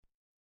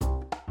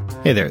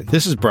Hey there,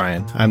 this is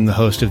Brian. I'm the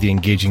host of the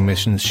Engaging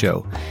Missions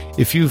Show.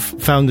 If you've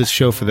found this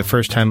show for the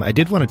first time, I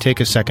did want to take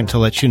a second to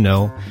let you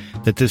know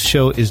that this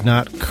show is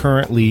not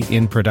currently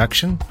in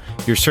production.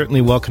 You're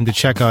certainly welcome to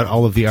check out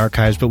all of the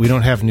archives, but we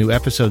don't have new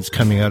episodes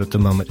coming out at the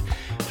moment.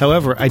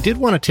 However, I did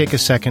want to take a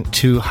second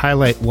to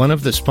highlight one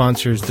of the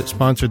sponsors that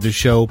sponsored the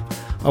show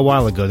a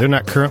while ago. They're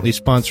not currently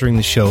sponsoring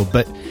the show,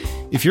 but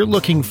if you're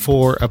looking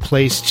for a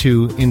place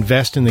to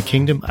invest in the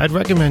kingdom, I'd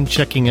recommend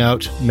checking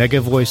out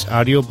Megavoice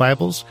Audio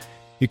Bibles.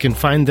 You can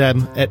find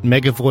them at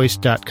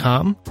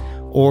megavoice.com,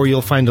 or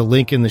you'll find a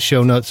link in the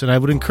show notes, and I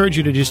would encourage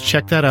you to just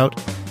check that out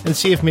and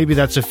see if maybe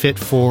that's a fit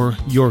for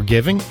your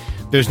giving.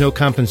 There's no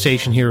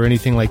compensation here or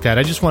anything like that.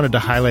 I just wanted to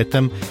highlight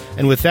them,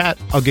 and with that,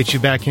 I'll get you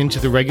back into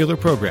the regular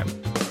program.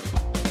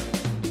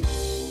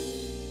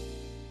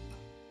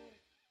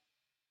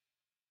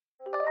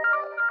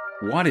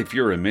 What if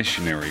you're a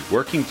missionary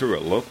working through a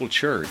local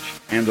church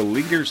and the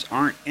leaders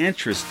aren't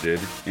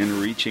interested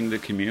in reaching the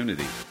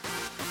community?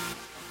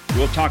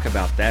 We'll talk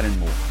about that and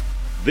more.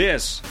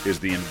 This is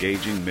the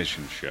Engaging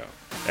Mission Show,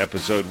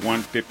 episode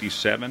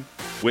 157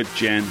 with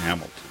Jen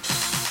Hamilton.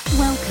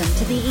 Welcome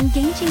to the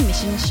Engaging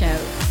Mission Show,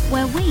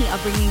 where we are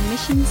bringing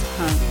missions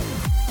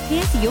home.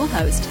 Here's your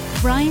host,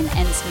 Brian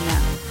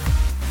Ensminger.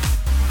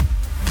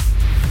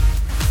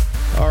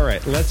 All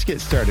right, let's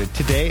get started.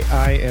 Today,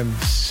 I am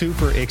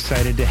super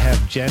excited to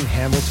have Jen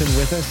Hamilton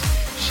with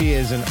us. She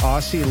is an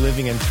Aussie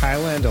living in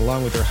Thailand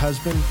along with her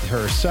husband.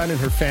 Her son and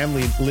her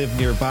family live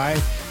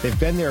nearby. They've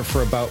been there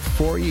for about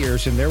 4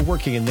 years, and they're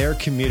working in their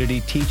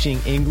community teaching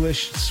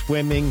English,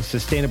 swimming,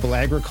 sustainable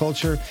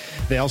agriculture.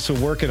 They also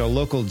work in a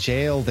local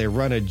jail. They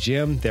run a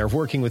gym. They're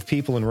working with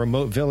people in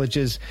remote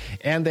villages,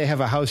 and they have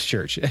a house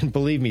church. And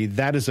believe me,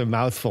 that is a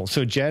mouthful.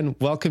 So, Jen,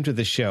 welcome to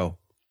the show.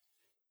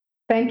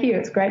 Thank you.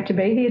 It's great to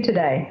be here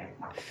today.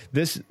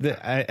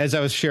 As I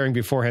was sharing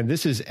beforehand,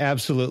 this is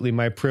absolutely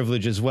my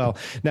privilege as well.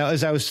 Now,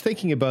 as I was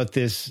thinking about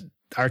this,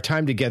 our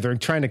time together and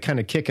trying to kind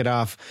of kick it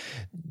off,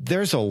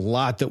 there's a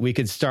lot that we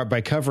could start by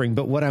covering.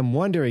 But what I'm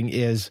wondering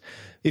is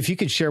if you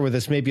could share with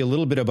us maybe a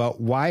little bit about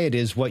why it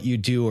is what you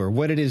do or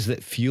what it is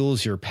that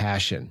fuels your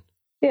passion.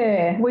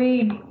 Yeah,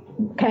 we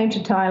came to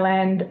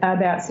Thailand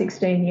about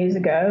 16 years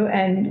ago,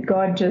 and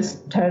God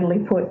just totally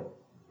put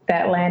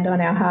that land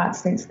on our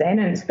hearts since then,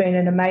 and it's been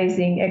an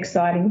amazing,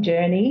 exciting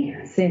journey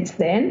since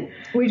then.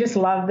 We just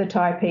love the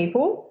Thai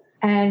people,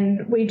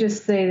 and we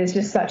just see there's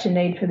just such a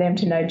need for them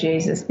to know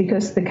Jesus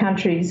because the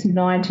country's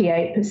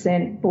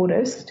 98%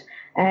 Buddhist,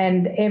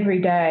 and every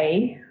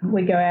day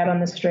we go out on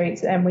the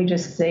streets and we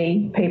just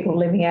see people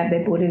living out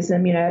their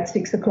Buddhism. You know, at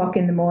 6 o'clock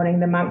in the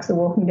morning, the monks are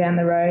walking down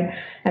the road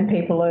and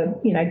people are,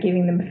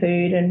 giving them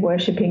food and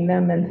worshipping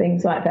them and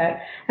things like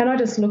that. And I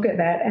just look at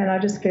that and I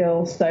just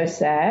feel so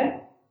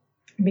sad,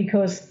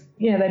 because,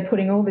 they're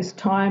putting all this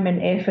time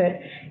and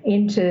effort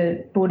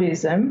into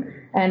Buddhism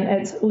and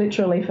it's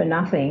literally for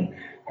nothing.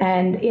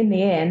 And in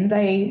the end,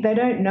 they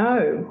don't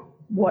know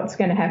what's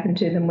going to happen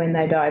to them when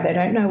they die. They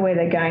don't know where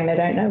they're going. They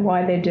don't know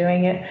why they're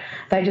doing it.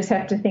 They just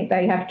have to think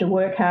they have to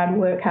work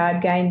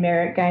hard, gain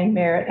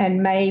merit,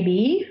 and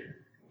maybe,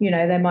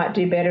 they might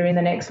do better in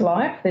the next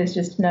life. There's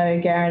just no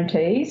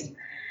guarantees.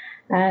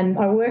 And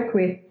I work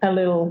with a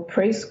little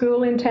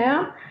preschool in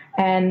town,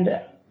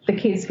 and the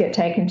kids get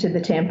taken to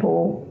the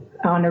temple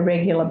on a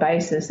regular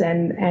basis,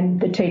 and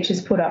the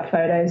teachers put up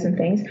photos and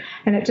things.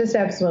 And it just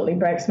absolutely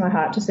breaks my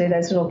heart to see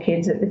those little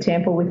kids at the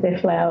temple with their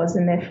flowers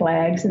and their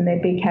flags and their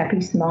big happy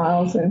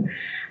smiles. And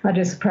I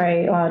just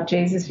pray, oh,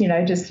 Jesus,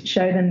 just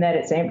show them that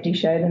it's empty,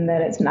 show them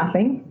that it's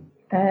nothing.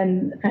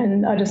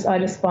 And I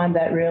just find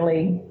that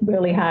really,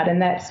 really hard. And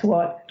that's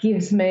what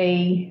gives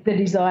me the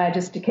desire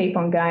just to keep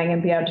on going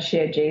and be able to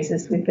share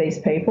Jesus with these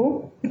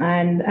people.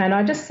 And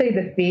I just see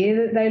the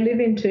fear that they live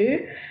in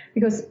too,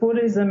 because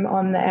Buddhism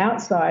on the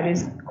outside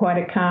is quite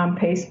a calm,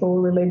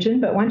 peaceful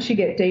religion. But once you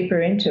get deeper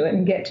into it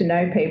and get to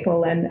know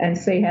people and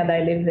see how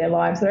they live their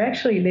lives, they're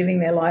actually living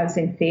their lives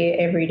in fear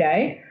every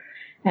day.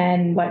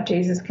 And like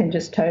Jesus can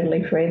just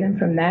totally free them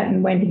from that.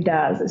 And when he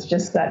does, it's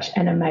just such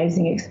an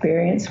amazing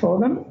experience for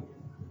them.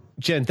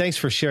 Jen, thanks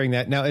for sharing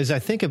that. Now, as I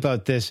think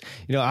about this,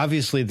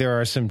 obviously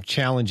there are some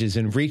challenges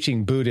in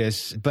reaching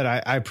Buddhists, but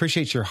I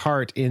appreciate your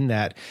heart in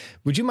that.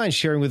 Would you mind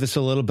sharing with us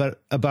a little bit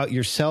about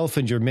yourself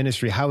and your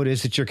ministry, how it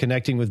is that you're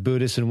connecting with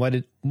Buddhists and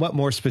what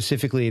more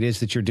specifically it is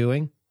that you're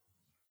doing?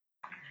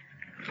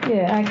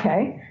 Yeah,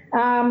 okay.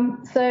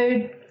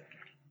 So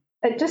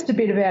just a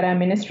bit about our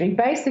ministry.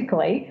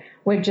 Basically,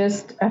 we're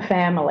just a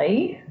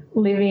family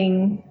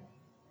living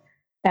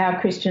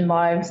our Christian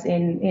lives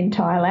in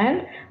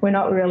Thailand. We're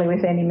not really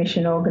with any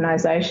mission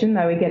organisation,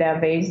 though we get our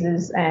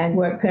visas and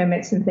work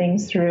permits and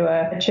things through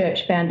a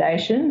church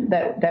foundation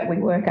that we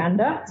work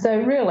under. So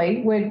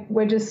really,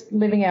 we're just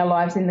living our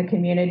lives in the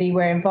community.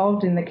 We're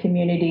involved in the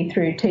community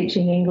through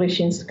teaching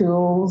English in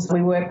schools.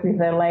 We work with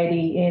a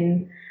lady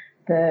in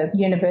the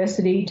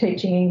university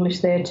teaching English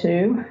there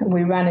too.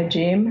 We run a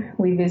gym.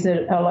 We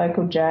visit a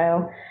local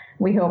jail.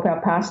 We help our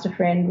pastor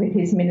friend with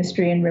his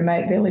ministry in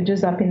remote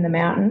villages up in the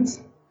mountains.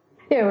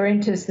 Yeah, we're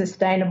into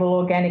sustainable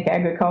organic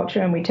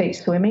agriculture and we teach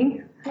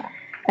swimming.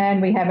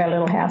 And we have our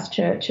little house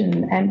church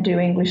and do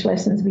English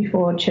lessons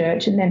before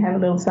church, and then have a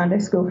little Sunday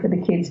school for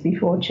the kids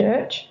before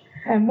church.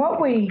 And what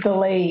we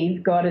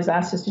believe God has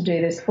asked us to do,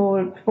 there's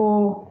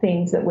four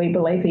things that we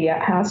believe He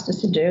asked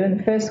us to do. And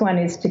the first one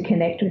is to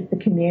connect with the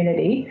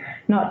community,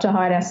 not to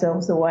hide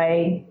ourselves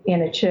away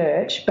in a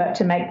church, but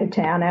to make the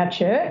town our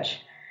church.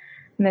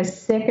 And the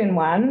second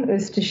one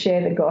is to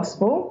share the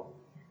gospel.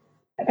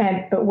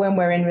 But when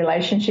we're in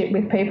relationship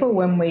with people,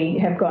 when we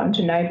have gotten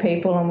to know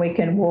people and we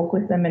can walk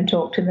with them and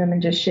talk to them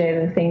and just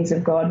share the things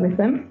of God with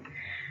them.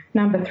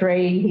 Number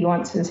 3, He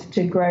wants us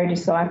to grow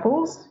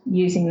disciples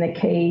using the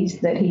keys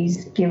that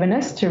He's given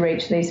us to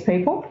reach these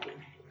people.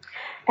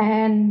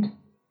 And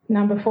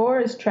number 4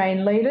 is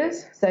train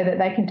leaders so that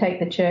they can take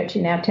the church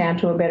in our town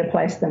to a better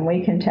place than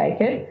we can take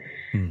it.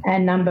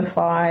 And number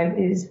 5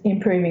 is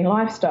improving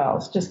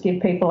lifestyles. Just give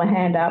people a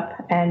hand up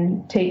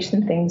and teach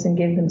them things and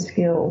give them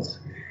skills.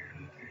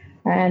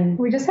 And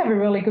we just have a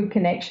really good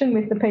connection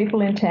with the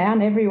people in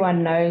town.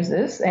 Everyone knows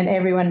us and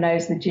everyone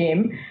knows the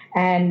gym.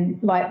 And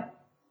like,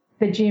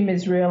 the gym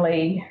is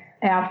really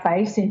our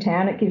face in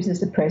town. It gives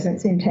us a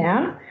presence in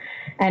town.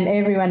 And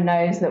everyone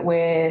knows that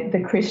we're the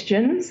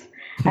Christians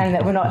and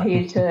that we're not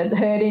here to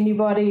hurt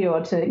anybody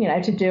or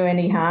to do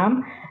any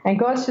harm. And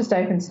God's just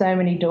opened so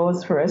many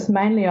doors for us,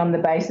 mainly on the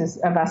basis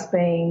of us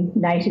being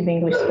native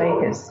English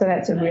speakers. So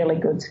that's a really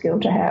good skill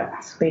to have,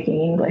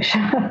 speaking English.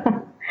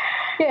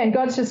 Yeah, and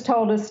God's just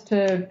told us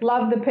to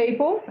love the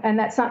people, and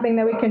that's something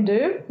that we can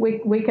do.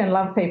 We can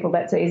love people.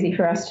 That's easy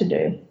for us to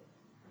do.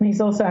 He's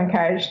also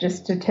encouraged us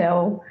to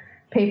tell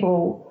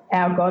people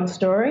our God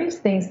stories,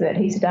 things that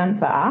He's done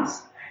for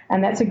us,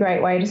 and that's a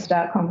great way to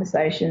start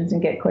conversations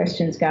and get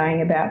questions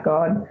going about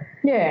God.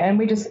 Yeah, and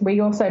we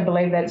also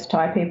believe that it's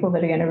Thai people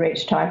that are going to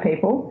reach Thai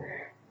people,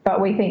 but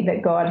we think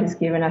that God has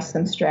given us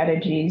some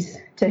strategies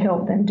to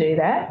help them do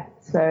that.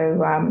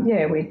 So,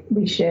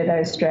 we share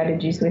those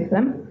strategies with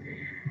them.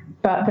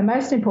 But the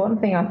most important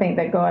thing I think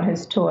that God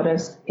has taught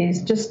us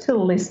is just to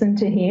listen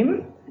to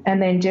Him and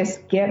then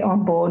just get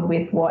on board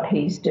with what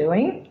He's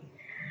doing.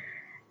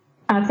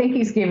 I think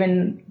He's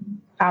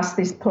given us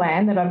this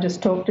plan that I've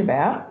just talked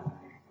about,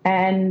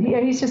 and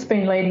He's just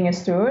been leading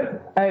us through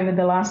it over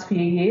the last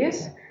few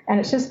years, and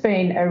it's just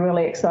been a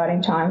really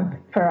exciting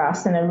time for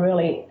us and a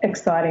really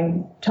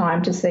exciting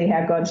time to see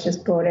how God's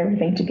just brought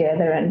everything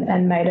together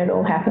and made it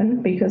all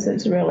happen, because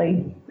it's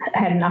really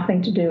had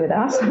nothing to do with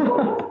us.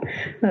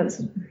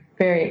 That's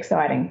very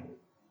exciting.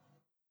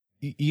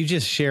 You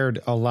just shared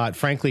a lot.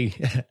 Frankly,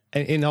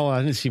 in all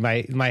honesty,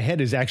 my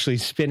head is actually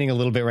spinning a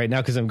little bit right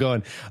now because I'm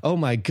going, oh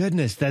my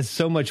goodness, that's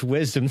so much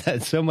wisdom.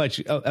 That's so much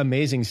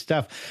amazing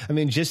stuff. I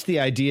mean, just the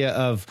idea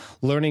of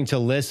learning to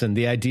listen,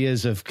 the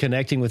ideas of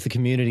connecting with the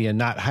community and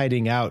not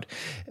hiding out.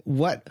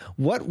 What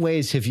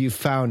ways have you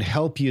found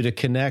help you to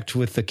connect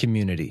with the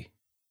community?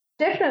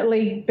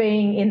 Definitely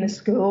being in the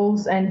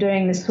schools and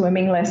doing the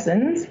swimming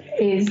lessons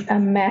is a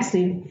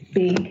massive,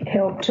 big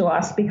help to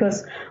us,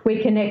 because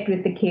we connect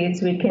with the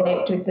kids, we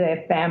connect with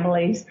their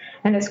families,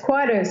 and it's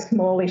quite a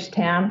smallish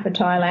town for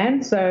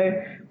Thailand. So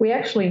we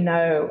actually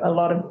know a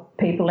lot of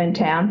people in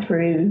town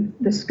through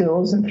the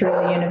schools and through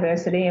the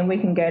university, and we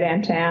can go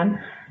downtown.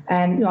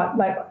 And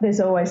like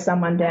there's always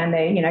someone down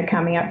there,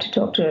 coming up to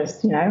talk to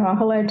us, oh,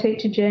 hello,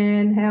 Teacher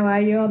Jen, how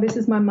are you? Oh, this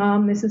is my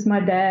mum, this is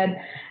my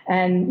dad.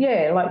 And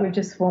we've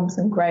just formed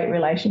some great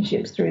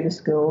relationships through the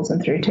schools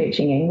and through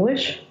teaching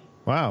English.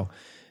 Wow.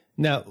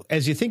 Now,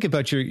 as you think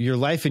about your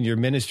life and your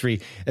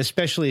ministry,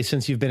 especially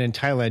since you've been in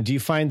Thailand, do you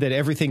find that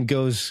everything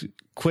goes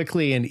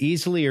quickly and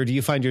easily, or do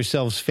you find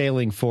yourselves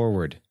failing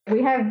forward?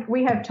 We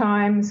have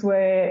times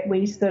where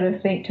we sort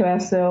of think to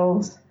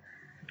ourselves,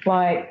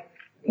 like,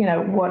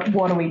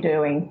 what are we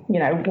doing?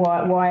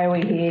 Why are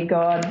we here,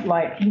 God?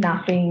 Like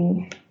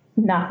nothing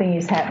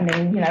is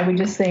happening. We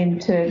just seem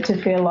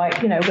to feel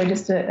like, we're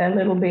just a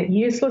little bit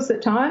useless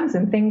at times,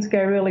 and things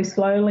go really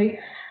slowly.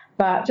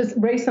 But just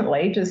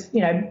recently,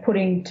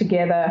 putting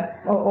together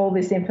all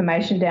this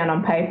information down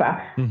on paper,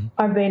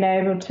 I've been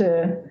able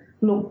to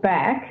look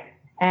back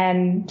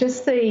and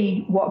just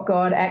see what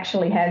God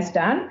actually has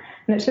done.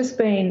 And it's just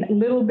been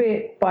little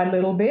bit by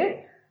little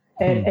bit.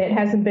 It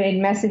hasn't been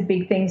massive,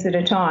 big things at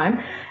a time.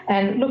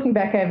 And looking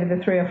back over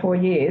the 3 or 4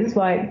 years,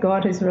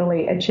 God has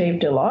really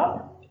achieved a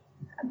lot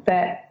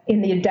that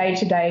in the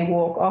day-to-day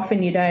walk,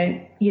 often you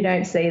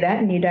don't see that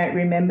and you don't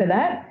remember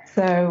that.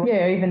 So,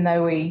 even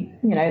though we,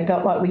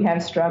 felt like we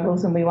have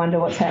struggles and we wonder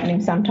what's happening,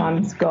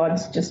 sometimes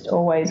God's just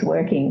always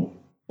working.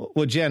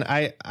 Well, Jen,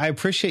 I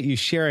appreciate you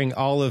sharing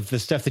all of the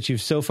stuff that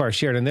you've so far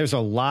shared, and there's a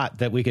lot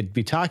that we could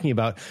be talking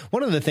about.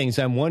 One of the things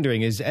I'm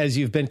wondering is, as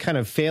you've been kind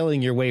of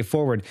failing your way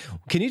forward,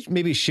 can you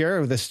maybe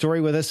share the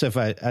story with us of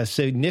a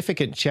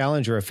significant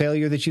challenge or a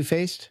failure that you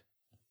faced?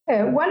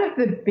 One of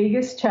the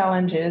biggest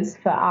challenges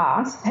for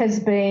us has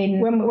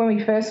been when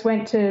we first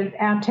went to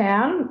our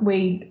town,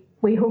 we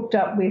hooked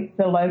up with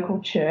the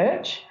local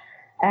church.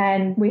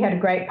 And we had a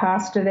great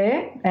pastor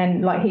there,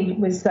 and he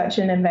was such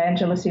an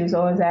evangelist. He was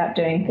always out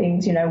doing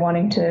things,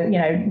 wanting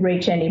to,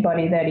 reach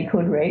anybody that he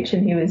could reach,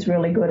 and he was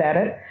really good at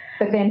it.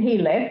 But then he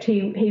left.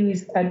 He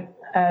was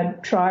a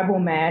tribal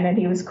man, and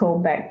he was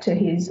called back to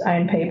his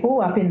own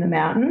people up in the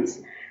mountains.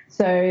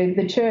 So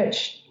the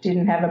church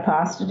didn't have a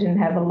pastor, didn't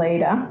have a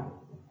leader.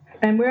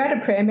 And we were at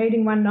a prayer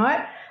meeting one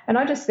night, and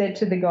I just said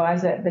to the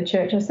guys at the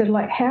church, I said,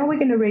 like, how are we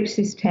going to reach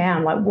this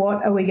town? Like,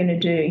 what are we going to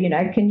do? You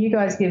know, can you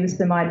guys give us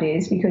some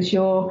ideas? Because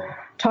you're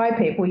Thai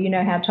people, you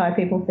know how Thai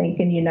people think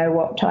and you know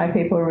what Thai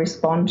people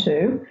respond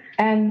to.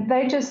 And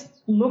they just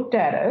looked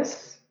at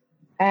us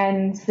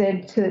and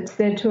said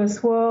to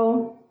us,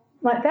 well,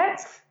 like,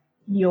 that's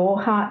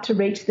your heart to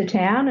reach the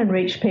town and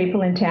reach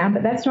people in town,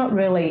 but that's not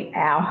really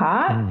our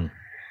heart. Mm.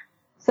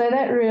 So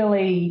that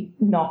really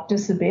knocked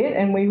us a bit,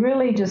 and we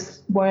really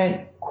just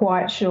weren't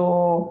quite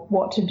sure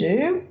what to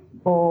do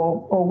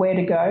or where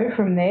to go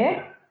from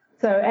there.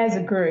 So as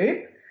a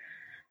group,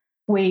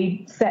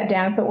 we sat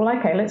down and thought, well,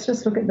 okay, let's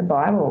just look at the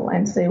Bible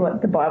and see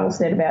what the Bible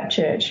said about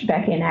church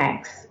back in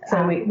Acts.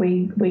 So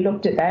we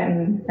looked at that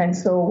and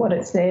saw what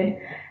it said,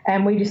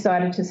 and we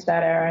decided to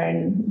start our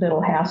own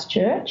little house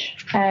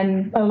church.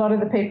 And a lot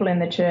of the people in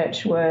the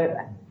church were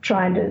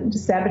trying to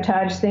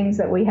sabotage things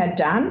that we had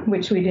done,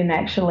 which we didn't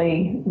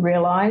actually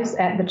realise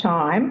at the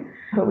time,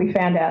 but we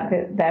found out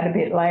that a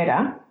bit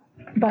later.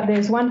 But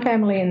there's one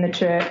family in the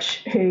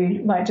church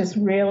who, like, just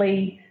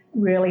really,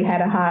 really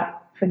had a heart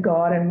for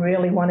God and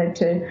really wanted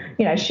to,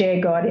 you know, share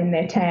God in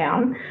their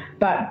town.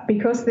 But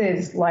because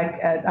there's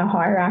like a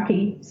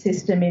hierarchy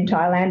system in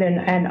Thailand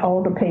and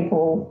older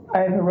people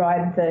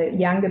override the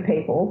younger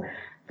people,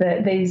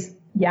 these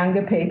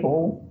younger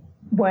people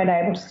weren't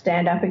able to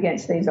stand up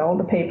against these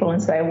older people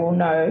and say, well,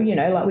 no, you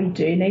know, like, we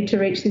do need to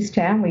reach this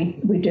town.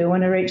 We do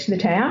want to reach the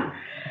town.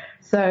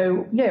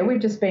 So, yeah, we've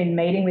just been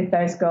meeting with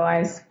those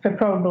guys for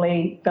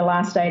probably the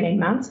last 18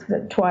 months,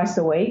 twice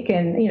a week,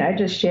 and, you know,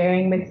 just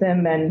sharing with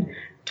them and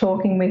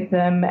talking with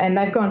them. And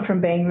they've gone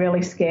from being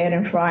really scared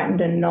and frightened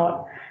and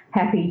not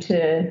happy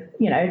to,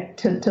 you know,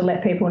 to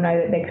let people know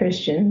that they're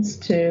Christians,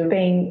 to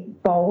being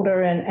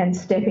bolder and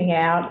stepping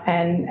out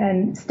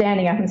and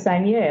standing up and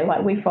saying, yeah,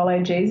 like, we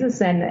follow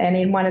Jesus. And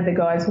in one of the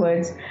guy's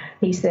words,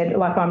 he said,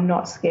 like, I'm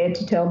not scared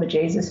to tell the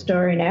Jesus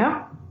story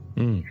now.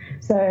 Mm.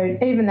 So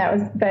even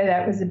though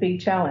that was a big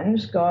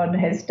challenge, God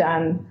has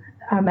done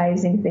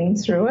amazing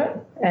things through it.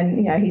 And,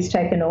 you know, he's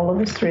taken all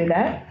of us through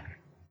that.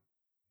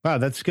 Wow,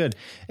 that's good.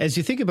 As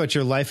you think about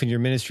your life and your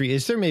ministry,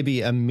 is there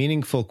maybe a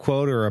meaningful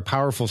quote or a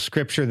powerful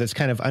scripture that's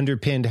kind of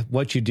underpinned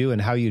what you do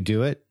and how you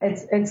do it?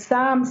 It's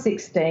Psalm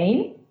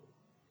 16.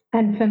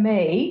 And for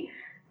me,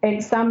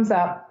 it sums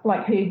up,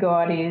 like, who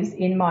God is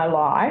in my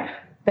life,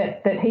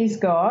 that he's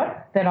God,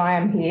 that I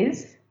am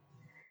his,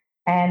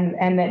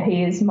 and that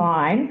he is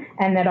mine,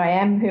 and that I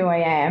am who I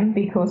am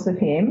because of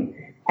him,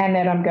 and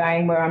that I'm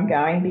going where I'm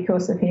going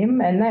because of him.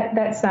 And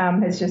that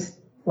psalm has just,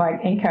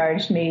 like,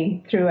 encouraged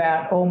me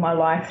throughout all my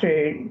life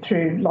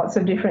through lots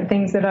of different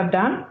things that I've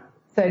done.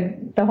 So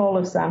the whole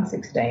of Psalm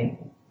 16,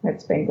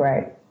 it's been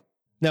great.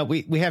 Now,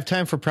 we have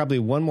time for probably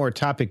one more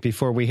topic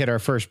before we hit our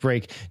first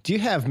break. Do you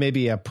have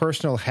maybe a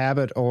personal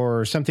habit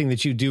or something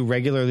that you do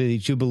regularly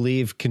that you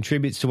believe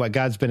contributes to what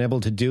God's been able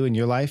to do in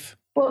your life?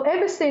 Well,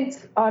 ever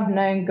since I've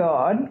known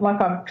God,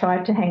 like, I've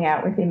tried to hang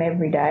out with him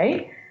every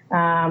day,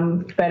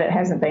 but it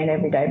hasn't been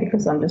every day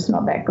because I'm just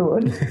not that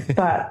good.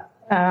 But,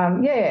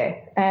 yeah,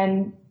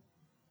 and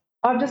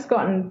I've just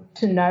gotten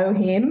to know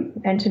him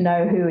and to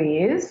know who he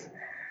is.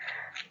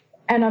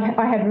 And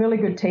I had really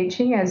good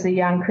teaching as a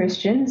young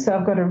Christian, so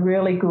I've got a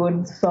really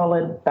good,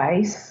 solid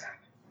base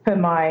for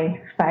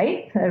my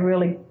faith, a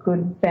really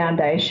good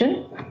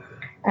foundation.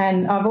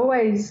 And I've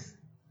always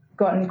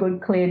gotten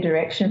good, clear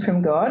direction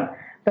from God.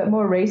 But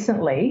more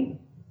recently,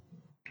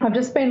 I've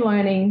just been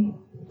learning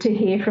to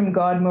hear from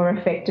God more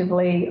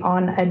effectively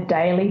on a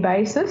daily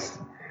basis.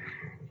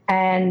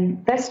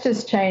 And that's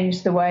just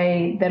changed the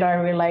way that I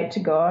relate to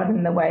God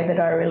and the way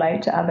that I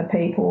relate to other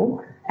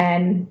people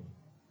and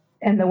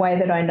the way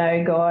that I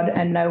know God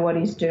and know what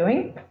he's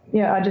doing.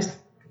 Yeah, I just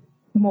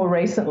more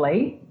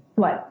recently,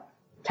 like,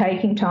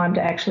 taking time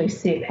to actually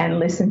sit and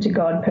listen to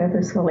God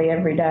purposefully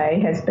every day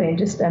has been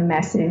just a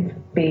massive,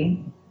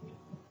 big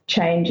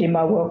change in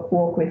my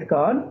walk with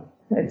God.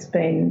 It's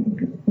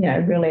been, you know,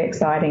 really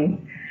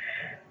exciting,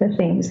 the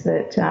things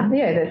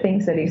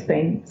that he's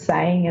been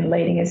saying and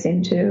leading us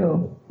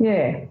into.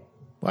 Yeah.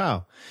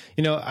 Wow.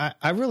 You know,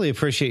 I really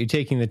appreciate you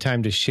taking the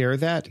time to share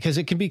that, because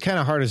it can be kind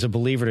of hard as a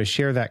believer to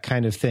share that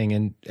kind of thing.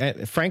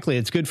 And frankly,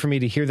 it's good for me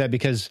to hear that,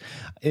 because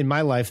in my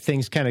life,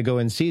 things kind of go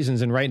in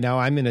seasons. And right now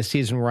I'm in a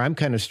season where I'm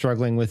kind of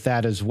struggling with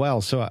that as well.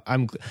 So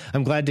I'm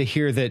glad to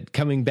hear that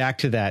coming back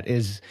to that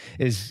is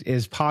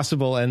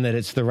possible and that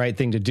it's the right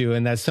thing to do.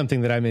 And that's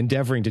something that I'm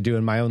endeavoring to do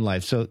in my own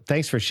life. So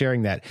thanks for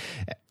sharing that.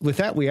 With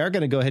that, we are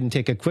going to go ahead and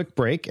take a quick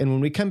break. And when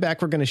we come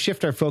back, we're going to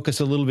shift our focus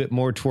a little bit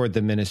more toward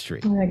the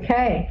ministry.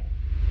 Okay.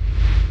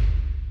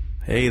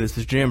 Hey, this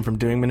is Jim from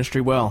Doing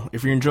Ministry Well.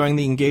 If you're enjoying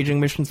the Engaging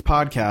Missions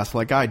podcast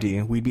like I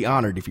do, we'd be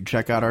honored if you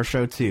check out our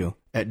show too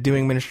at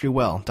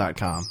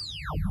doingministrywell.com.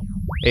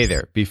 Hey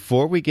there.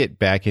 Before we get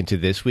back into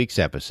this week's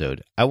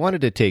episode, I wanted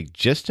to take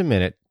just a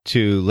minute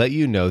to let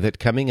you know that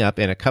coming up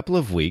in a couple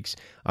of weeks,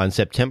 on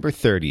September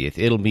 30th,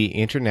 it'll be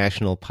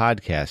International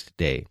Podcast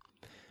Day.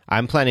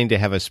 I'm planning to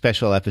have a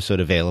special episode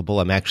available.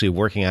 I'm actually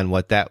working on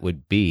what that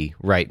would be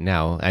right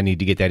now. I need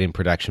to get that in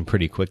production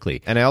pretty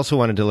quickly. And I also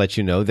wanted to let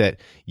you know that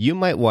you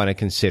might want to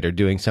consider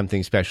doing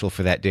something special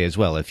for that day as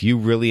well. If you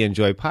really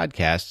enjoy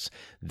podcasts,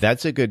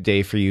 that's a good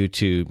day for you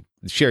to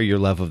share your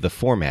love of the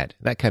format,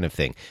 that kind of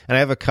thing. And I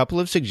have a couple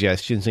of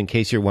suggestions in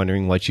case you're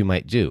wondering what you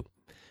might do.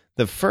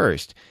 The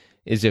first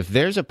is if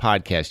there's a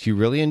podcast you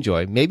really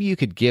enjoy, maybe you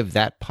could give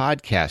that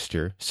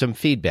podcaster some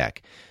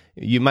feedback.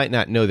 You might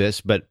not know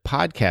this, but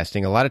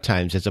podcasting, a lot of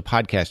times as a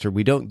podcaster,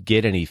 we don't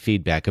get any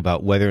feedback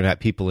about whether or not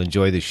people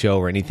enjoy the show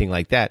or anything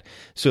like that.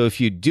 So if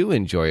you do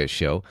enjoy a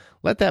show,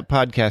 let that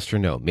podcaster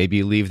know.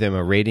 Maybe leave them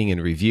a rating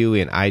and review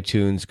in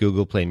iTunes,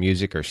 Google Play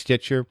Music, or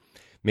Stitcher.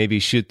 Maybe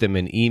shoot them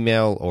an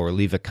email or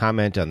leave a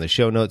comment on the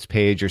show notes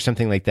page or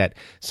something like that.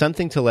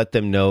 Something to let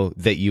them know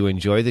that you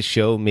enjoy the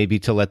show, maybe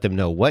to let them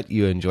know what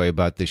you enjoy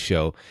about the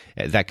show,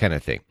 that kind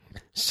of thing.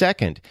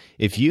 Second,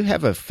 if you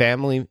have a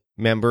family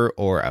member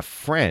or a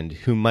friend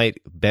who might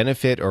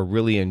benefit or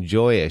really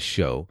enjoy a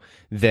show,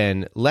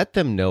 then let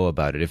them know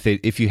about it.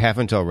 If you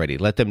haven't already,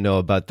 let them know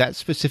about that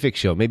specific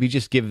show. Maybe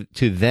just give it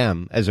to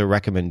them as a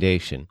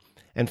recommendation.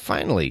 And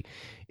finally,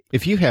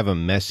 if you have a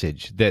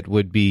message that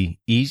would be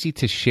easy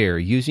to share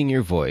using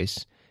your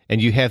voice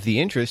and you have the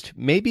interest,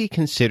 maybe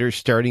consider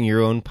starting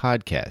your own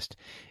podcast.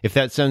 If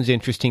that sounds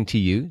interesting to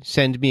you,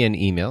 send me an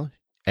email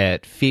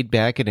at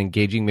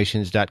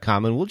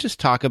feedback@engagingmissions.com, and we'll just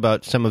talk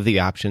about some of the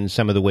options,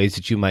 some of the ways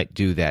that you might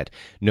do that.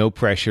 No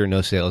pressure,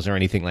 no sales or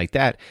anything like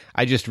that.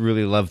 I just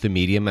really love the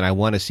medium, and I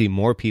want to see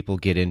more people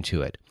get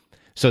into it.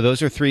 So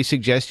those are 3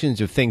 suggestions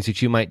of things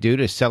that you might do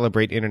to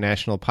celebrate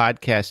International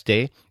Podcast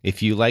Day.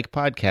 If you like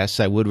podcasts,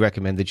 I would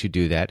recommend that you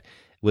do that.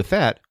 With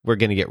that, we're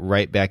going to get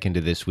right back into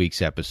this week's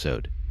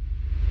episode.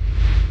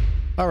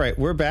 All right,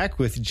 we're back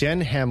with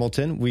Jen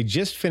Hamilton. We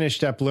just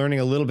finished up learning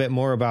a little bit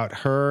more about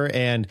her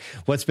and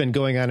what's been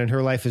going on in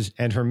her life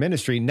and her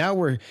ministry. Now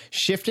we're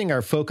shifting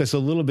our focus a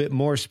little bit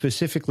more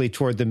specifically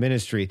toward the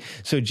ministry.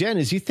 So Jen,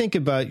 as you think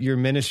about your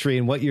ministry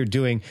and what you're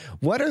doing,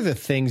 what are the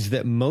things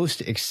that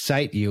most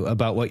excite you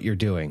about what you're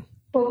doing?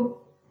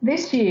 Well,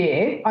 this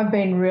year I've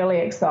been really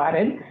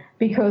excited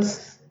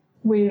because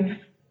we've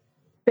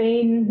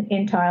been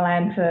in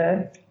Thailand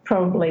for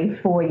probably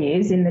 4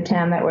 years, in the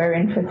town that we're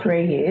in for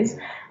 3 years.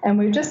 And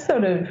we're just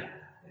sort of,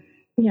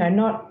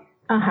 not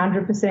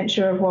 100%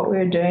 sure of what we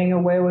were doing or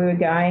where we were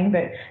going,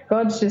 but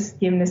God's just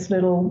given us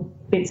little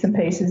bits and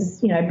pieces,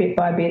 bit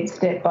by bit,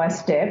 step by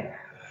step.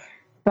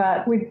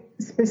 But we've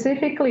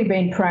specifically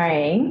been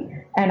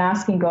praying and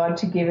asking God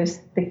to give us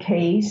the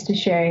keys to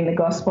sharing the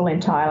gospel in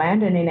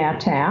Thailand and in our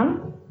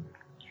town.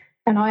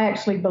 And I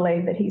actually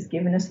believe that He's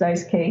given us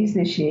those keys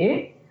this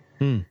year.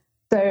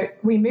 So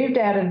we moved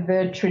out of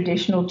the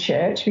traditional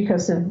church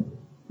because of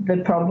the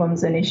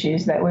problems and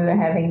issues that we were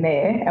having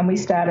there, and we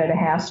started a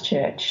house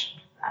church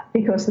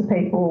because the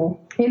people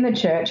in the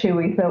church who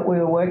we felt we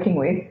were working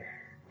with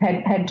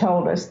had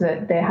told us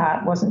that their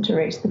heart wasn't to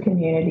reach the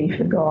community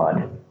for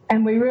God.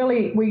 And we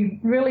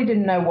really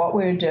didn't know what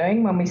we were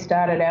doing when we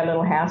started our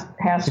little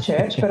house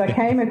church, but I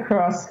came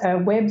across a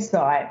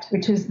website,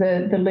 which is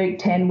the Luke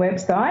 10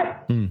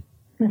 website.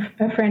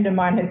 A friend of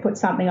mine had put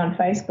something on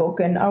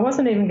Facebook, and I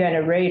wasn't even going to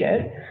read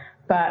it,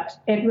 but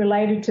it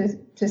related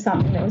to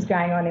something that was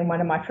going on in one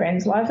of my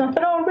friends' lives. I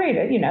thought, I'll read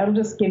it. It'll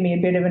just give me a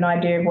bit of an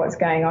idea of what's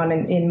going on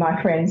in my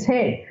friend's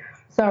head.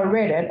 So I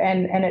read it,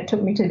 and it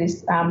took me to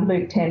this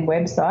Luke 10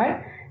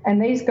 website.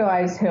 And these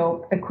guys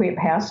help equip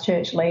house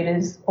church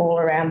leaders all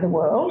around the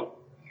world.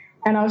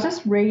 And I was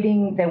just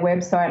reading their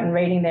website and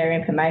reading their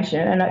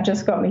information, and it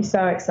just got me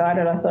so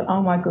excited. I thought,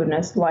 oh, my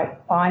goodness,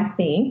 I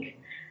think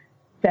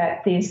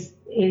that this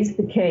is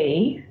the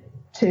key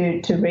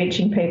to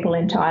reaching people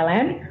in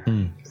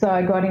Thailand. So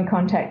I got in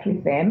contact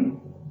with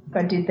them.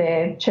 I did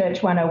their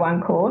Church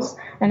 101 course,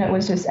 and it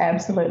was just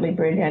absolutely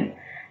brilliant.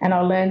 And I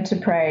learned to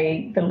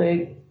pray the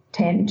Luke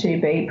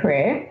 10:2b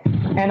prayer.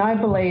 And I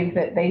believe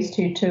that these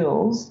 2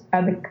 tools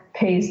are the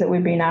keys that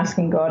we've been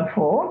asking God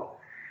for.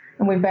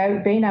 And we've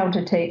been able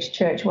to teach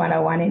Church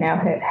 101 in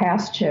our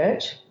house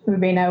church. We've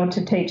been able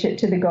to teach it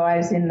to the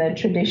guys in the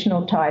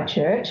traditional Thai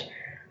church.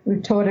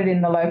 We've taught it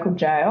in the local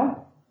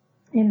jail,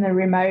 in the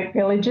remote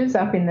villages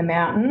up in the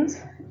mountains,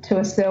 to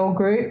a cell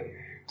group,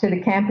 to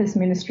the campus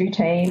ministry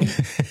team,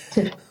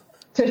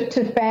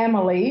 to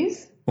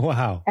families.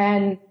 Wow.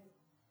 And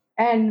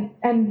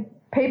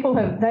people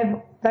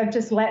they've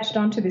just latched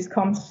onto this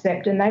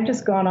concept, and they've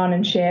just gone on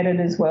and shared it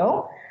as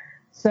well.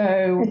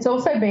 So it's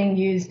also being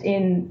used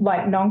in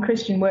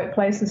non-Christian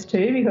workplaces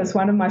too, because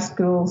one of my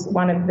schools,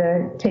 one of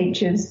the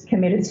teachers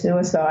committed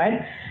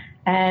suicide,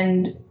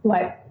 and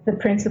the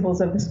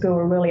principals of the school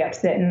were really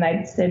upset, and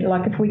they said,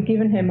 if we'd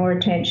given her more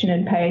attention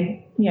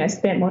and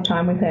spent more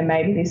time with her,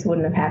 maybe this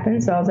wouldn't have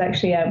happened. So I was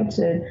actually able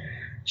to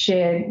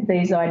share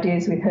these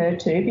ideas with her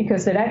too,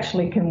 because it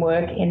actually can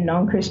work in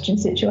non-Christian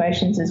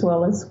situations as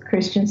well as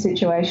Christian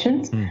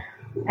situations.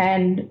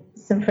 And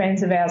some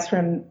friends of ours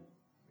from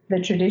the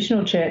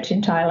traditional church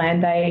in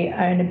Thailand, they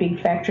own a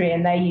big factory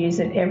and they use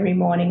it every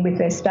morning with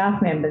their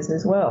staff members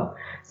as well.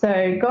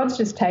 So God's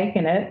just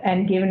taken it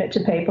and given it to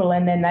people,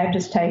 and then they've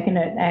just taken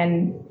it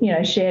and,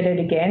 shared it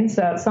again.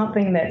 So it's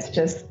something that's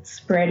just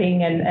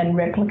spreading and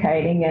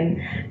replicating, and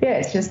yeah,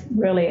 it's just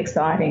really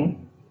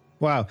exciting.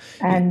 Wow.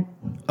 And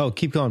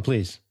keep going,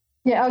 please.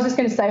 Yeah, I was just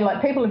going to say,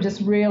 people have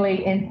just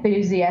really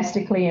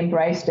enthusiastically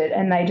embraced it,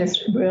 and they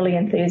just really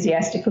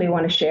enthusiastically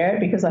want to share it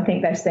because I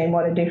think they've seen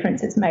what a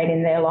difference it's made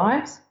in their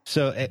lives.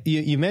 So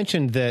you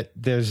mentioned that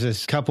there's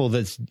this couple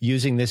that's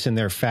using this in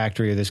their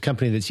factory, or this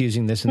company that's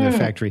using this in their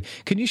factory.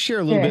 Can you share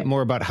a little bit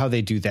more about how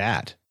they do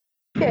that?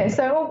 Yeah,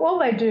 so all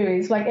they do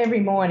is, every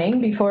morning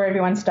before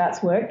everyone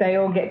starts work, they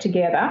all get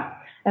together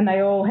and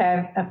they all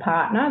have a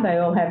partner. They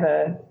all have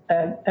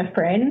a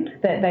friend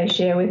that they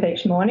share with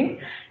each morning,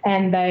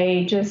 and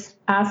they just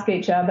ask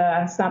each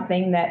other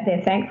something that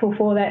they're thankful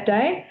for that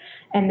day,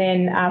 and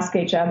then ask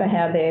each other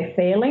how they're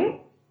feeling.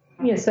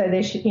 Yeah, so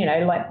they should,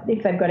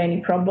 if they've got any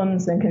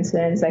problems and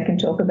concerns, they can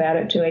talk about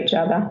it to each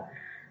other.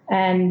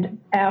 And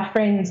our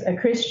friends are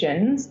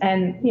Christians,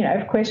 and,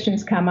 if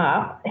questions come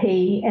up,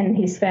 he and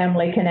his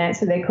family can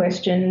answer their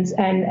questions,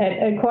 and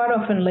it quite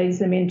often leads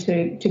them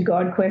into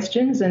God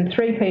questions. And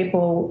 3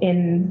 people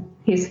in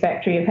his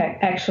factory have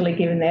actually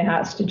given their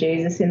hearts to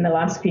Jesus in the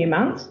last few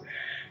months.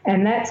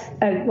 And that's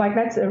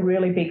a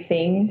really big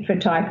thing for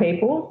Thai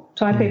people.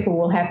 Thai people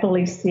will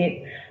happily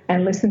sit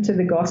and listen to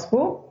the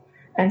gospel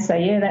and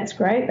say, yeah, that's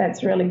great,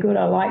 that's really good,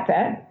 I like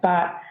that.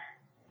 But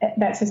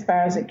that's as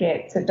far as it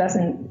gets.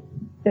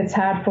 It's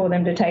hard for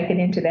them to take it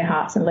into their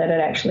hearts and let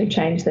it actually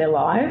change their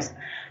lives,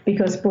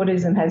 because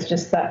Buddhism has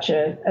just such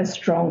a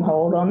strong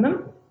hold on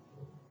them.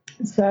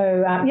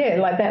 So,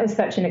 that was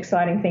such an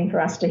exciting thing for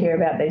us to hear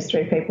about these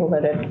 3 people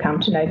that have come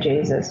to know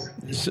Jesus.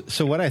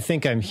 So what I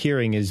think I'm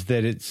hearing is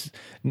that it's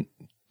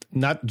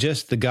not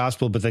just the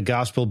gospel, but the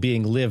gospel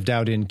being lived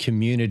out in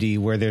community,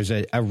 where there's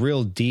a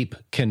real deep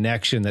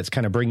connection that's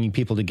kind of bringing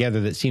people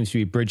together that seems to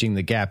be bridging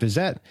the gap. Is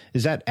that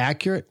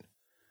accurate?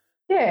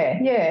 Yeah.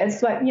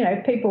 It's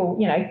people,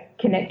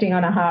 connecting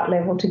on a heart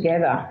level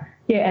together.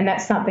 Yeah, and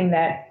that's something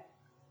that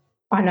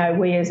I know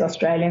we as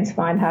Australians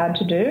find hard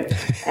to do,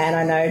 and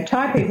I know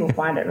Thai people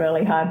find it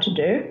really hard to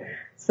do.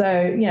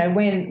 So,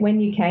 when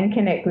you can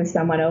connect with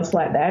someone else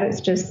like that, it's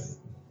just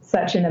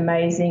such an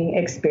amazing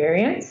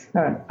experience.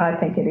 I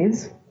think it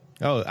is.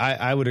 Oh,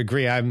 I would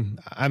agree. I'm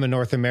a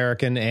North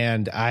American,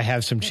 and I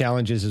have some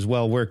challenges as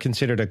well. We're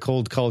considered a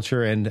cold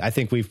culture, and I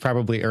think we've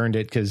probably earned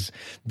it because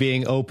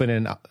being open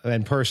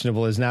and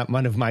personable is not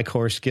one of my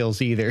core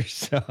skills either.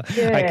 So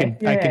I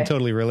can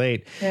totally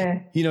relate. Yeah.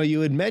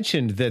 You had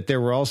mentioned that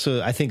there were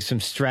also, I think, some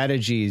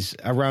strategies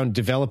around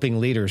developing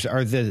leaders.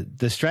 Are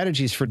the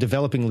strategies for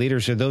developing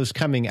leaders, are those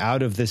coming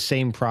out of the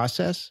same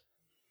process?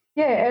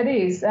 Yeah, it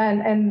is.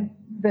 And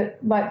the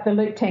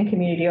Luke 10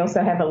 community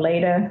also have a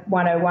Leader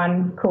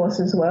 101 course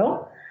as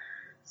well.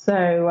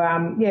 So,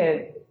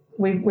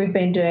 we've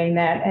been doing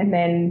that, and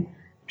then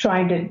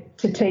trying to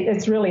teach.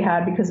 It's really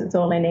hard because it's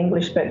all in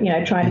English, but,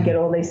 trying to get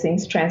all these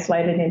things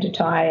translated into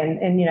Thai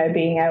and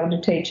being able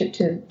to teach it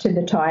to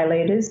the Thai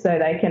leaders so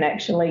they can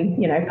actually,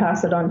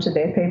 pass it on to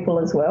their people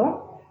as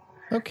well.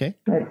 Okay.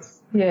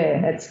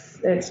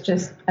 It's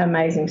just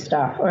amazing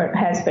stuff, or it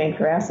has been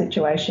for our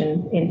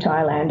situation in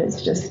Thailand.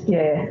 It's just,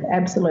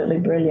 absolutely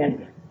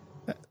brilliant.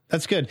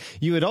 That's good.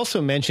 You had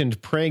also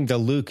mentioned praying the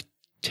Luke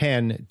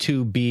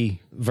 10:2b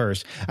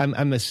verse.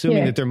 I'm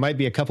assuming that there might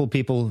be a couple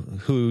people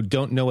who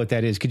don't know what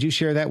that is. Could you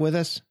share that with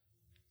us?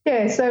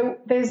 Yeah, so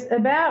there's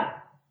about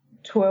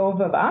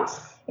 12 of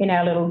us in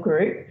our little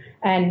group,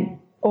 and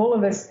all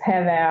of us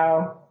have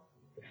our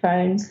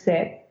phones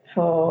set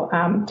for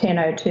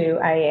 10:02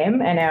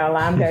 a.m. and our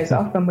alarm goes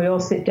off, and we all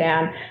sit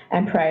down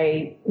and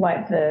pray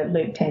the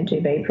Luke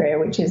 10:2b prayer,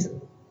 which is,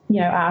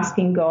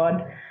 asking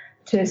God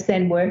to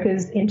send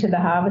workers into the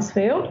harvest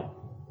field.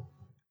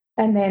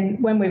 And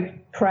then when we've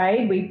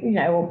prayed,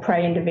 we'll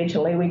pray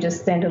individually. We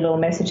just send a little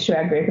message to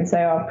our group and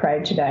say, I've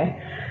prayed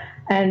today.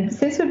 And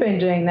since we've been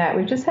doing that,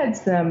 we've just had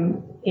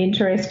some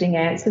interesting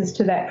answers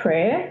to that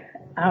prayer.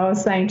 I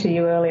was saying to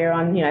you earlier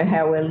on,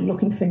 how we're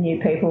looking for new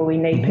people. We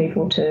need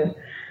people to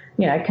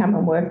come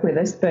and work with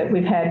us. But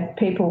we've had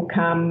people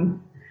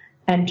come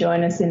and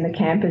join us in the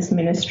campus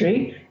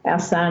ministry. Our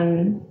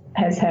son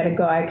has had a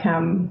guy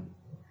come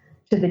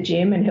to the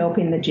gym and help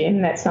in the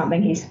gym. That's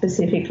something he's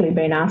specifically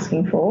been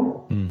asking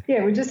for.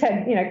 Yeah, we just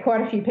had,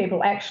 quite a few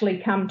people actually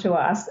come to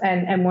us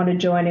and want to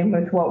join in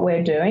with what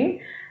we're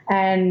doing.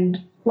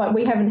 And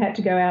we haven't had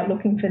to go out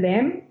looking for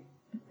them.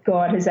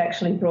 God has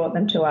actually brought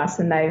them to us,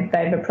 and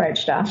they've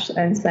approached us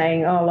and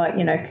saying,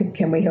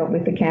 can we help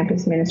with the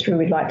campus ministry?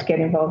 We'd like to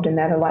get involved in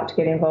that. I'd like to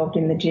get involved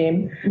in the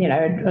gym.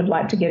 I'd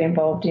like to get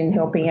involved in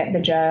helping at the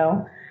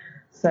jail.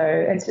 So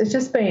it's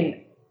just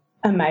been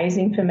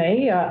amazing for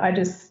me. I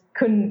just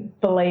couldn't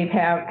believe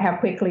how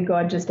quickly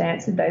God just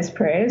answered those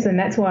prayers, and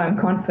that's why I'm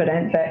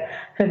confident that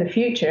for the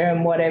future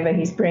and whatever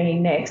he's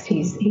bringing next,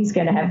 he's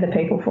going to have the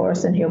people for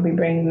us, and he'll be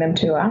bringing them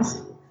to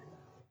us.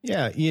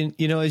 Yeah,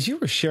 you know, as you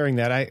were sharing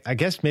that, I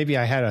guess maybe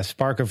I had a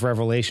spark of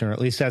revelation, or at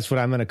least that's what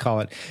I'm going to call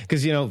it.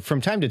 Because, you know,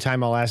 from time to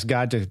time, I'll ask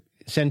God to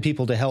send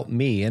people to help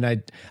me. And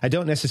I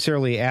don't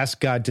necessarily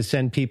ask God to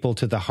send people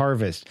to the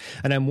harvest.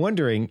 And I'm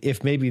wondering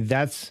if maybe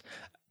that's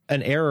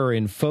an error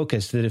in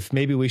focus, that if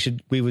maybe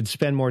we would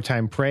spend more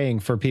time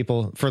praying for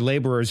people, for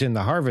laborers in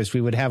the harvest,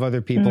 we would have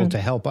other people to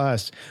help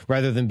us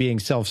rather than being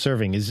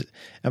self-serving.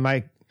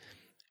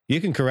 You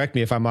can correct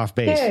me if I'm off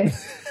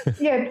base.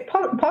 Yeah,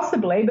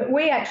 possibly. But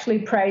we actually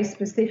pray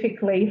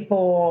specifically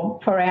for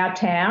our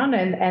town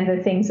and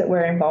the things that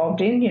we're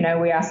involved in. You know,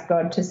 we ask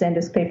God to send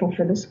us people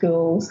for the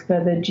schools,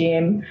 for the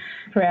gym,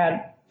 for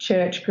our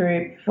church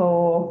group,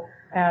 for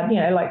our, you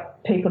know,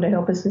 like people to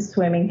help us with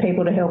swimming,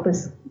 people to help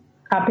us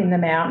up in the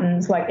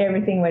mountains. Like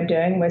everything we're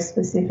doing, we're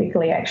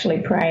specifically actually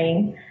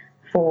praying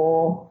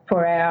for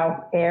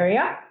our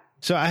area.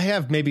 So I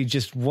have maybe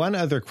just one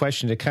other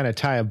question to kind of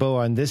tie a bow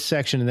on this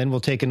section, and then we'll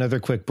take another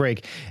quick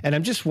break. And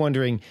I'm just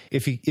wondering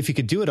if you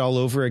could do it all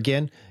over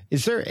again,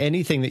 is there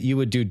anything that you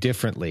would do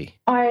differently?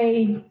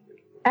 I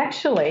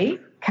actually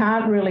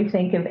can't really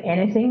think of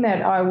anything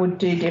that I would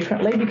do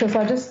differently, because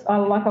I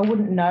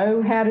wouldn't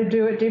know how to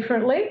do it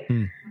differently.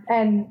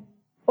 And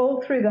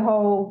all through the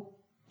whole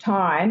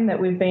time that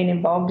we've been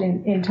involved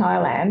in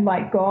Thailand,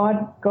 like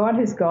God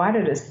has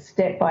guided us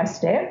step by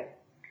step.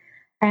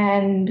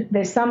 And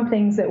there's some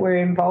things that we're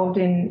involved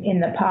in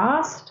the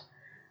past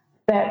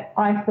that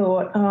I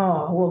thought,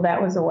 oh, well,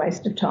 that was a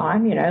waste of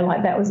time, you know,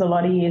 like that was a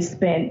lot of years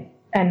spent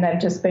and they've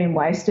just been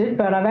wasted.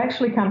 But I've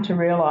actually come to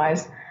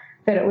realise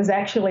that it was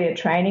actually a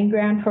training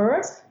ground for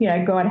us. You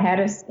know, God had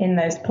us in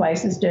those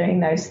places doing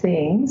those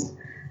things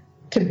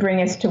to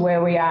bring us to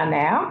where we are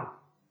now.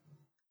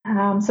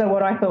 So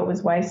what I thought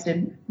was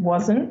wasted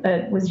wasn't.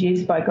 It was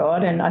used by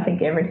God, and I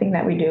think everything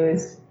that we do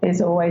is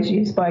always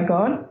used by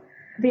God.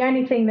 The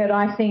only thing that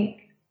I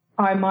think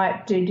I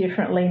might do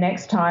differently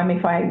next time,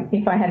 if I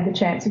had the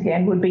chance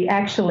again, would be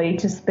actually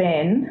to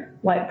spend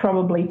like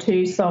probably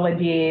 2 solid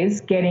years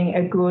getting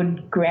a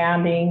good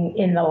grounding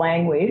in the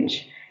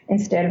language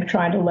instead of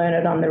trying to learn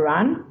it on the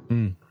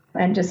run,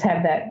 and just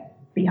have that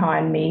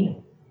behind me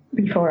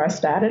before I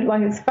started.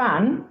 Like, it's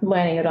fun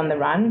learning it on the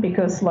run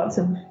because lots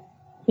of,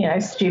 you know,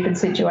 stupid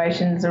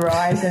situations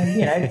arise and,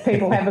 you know,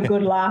 people have a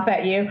good laugh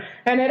at you,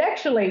 and it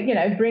actually, you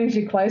know, brings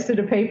you closer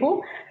to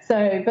people.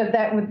 So, but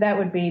that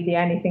would be the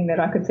only thing that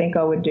I could think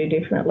I would do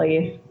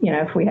differently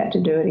if we had to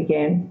do it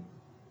again.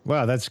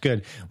 Wow, that's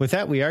good. With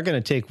that, we are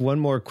going to take one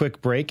more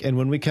quick break, and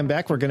when we come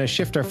back, we're going to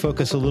shift our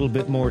focus a little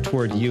bit more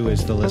toward you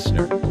as the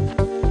listener.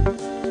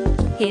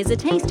 Here's a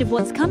taste of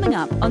what's coming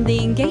up on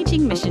the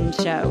Engaging Missions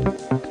Show.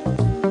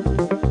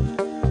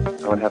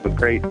 I would have a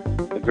great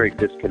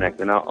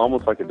disconnect, and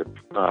almost like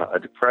a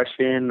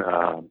depression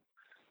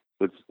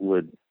would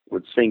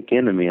sink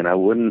into me, and I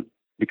wouldn't,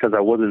 because I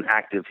wasn't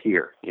active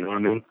here. You know what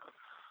I mean?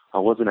 I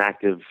wasn't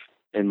active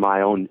in my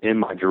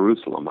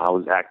Jerusalem. I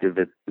was active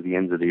at the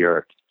ends of the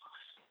earth,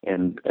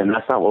 and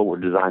that's not what we're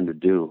designed to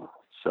do.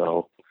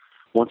 So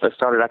once I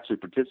started actually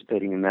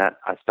participating in that,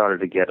 I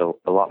started to get a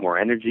lot more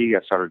energy.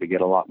 I started to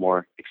get a lot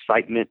more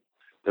excitement.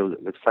 The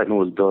excitement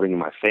was building in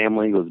my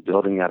family. It was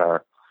building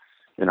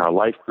in our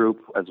life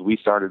group as we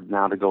started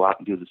now to go out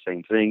and do the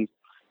same thing.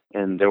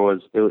 And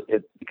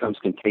it becomes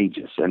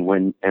contagious. And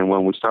when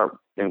we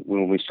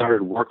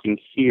started working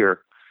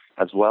here,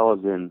 as well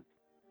as in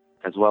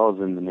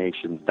the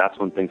nations, that's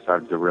when things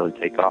started to really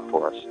take off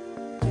for us.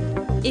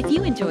 If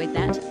you enjoyed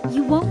that,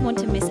 you won't want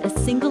to miss a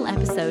single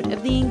episode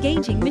of the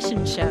Engaging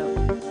Missions Show.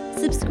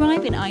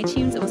 Subscribe in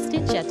iTunes or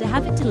Stitcher to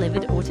have it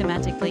delivered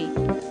automatically.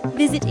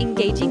 Visit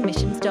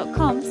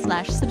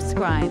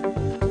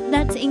engagingmissions.com/subscribe.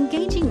 That's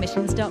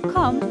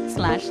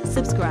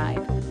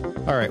engagingmissions.com/subscribe.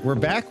 All right, we're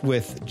back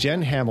with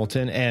Jen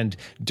Hamilton, and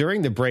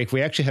during the break,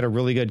 we actually had a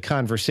really good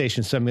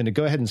conversation, so I'm going to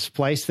go ahead and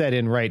splice that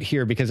in right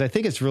here because I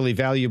think it's really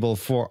valuable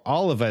for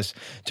all of us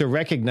to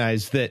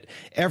recognize that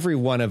every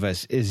one of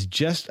us is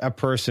just a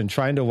person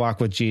trying to walk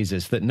with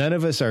Jesus, that none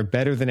of us are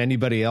better than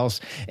anybody else,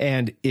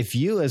 and if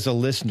you as a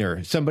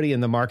listener, somebody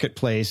in the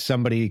marketplace,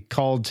 somebody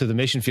called to the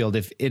mission field,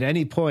 if at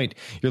any point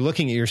you're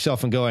looking at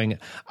yourself and going,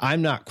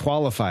 I'm not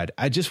qualified,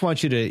 I just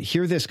want you to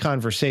hear this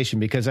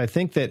conversation because I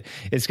think that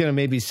it's going to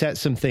maybe set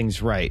some things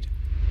right.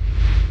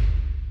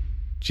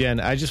 Jen,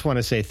 I just want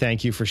to say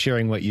thank you for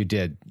sharing what you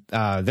did.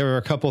 There were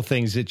a couple of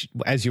things that,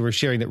 as you were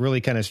sharing, that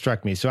really kind of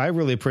struck me. So I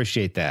really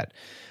appreciate that.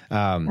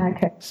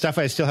 Okay. Stuff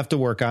I still have to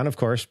work on, of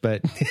course,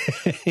 but,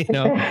 you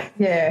know.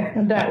 Yeah,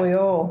 don't we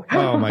all?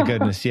 Oh, my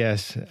goodness,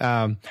 yes.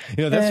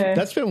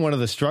 That's been one of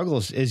the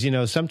struggles is,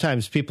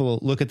 sometimes people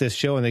look at this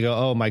show and they go,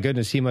 oh, my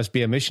goodness, he must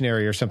be a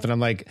missionary or something. I'm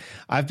like,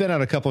 I've been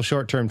on a couple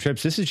short-term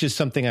trips. This is just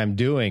something I'm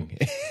doing.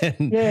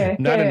 And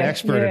not an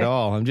expert at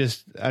all. I'm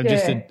just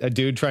a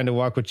dude trying to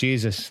walk with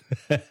Jesus.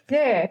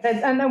 Yeah,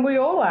 and then we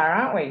all are,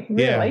 aren't we?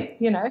 Really,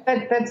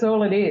 that's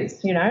all it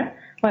is,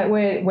 Like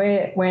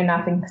we're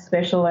nothing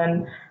special,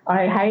 and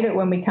I hate it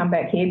when we come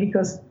back here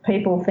because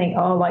people think,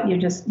 oh, like you're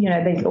just,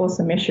 these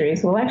awesome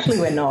missionaries. Well, actually,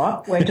 we're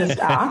not. We're just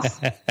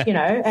us,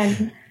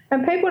 and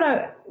And people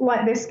don't,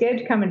 like, they're scared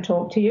to come and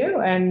talk to you,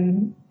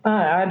 and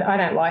I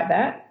don't like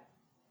that.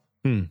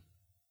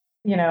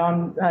 You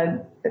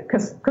know,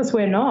 because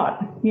we're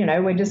not, you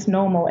know, we're just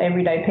normal,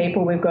 everyday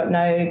people. We've got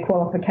no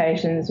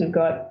qualifications. We've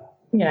got,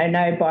 you know,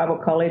 no Bible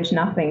college,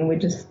 nothing. We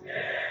just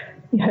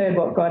heard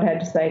what God had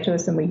to say to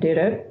us and we did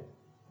it.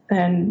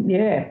 And,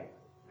 yeah,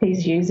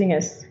 he's using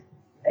us,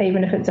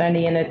 even if it's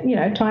only in a, you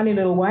know, tiny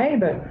little way,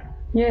 but,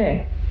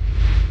 yeah.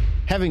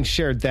 Having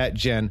shared that,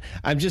 Jen,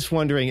 I'm just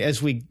wondering,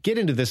 as we get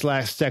into this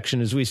last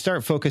section, as we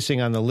start focusing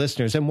on the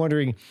listeners, I'm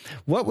wondering,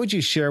 what would you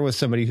share with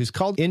somebody who's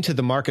called into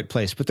the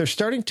marketplace, but they're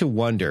starting to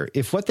wonder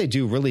if what they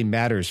do really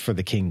matters for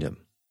the kingdom?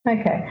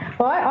 Okay.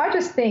 Well, I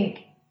just think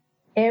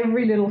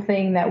every little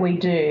thing that we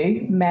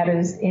do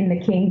matters in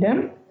the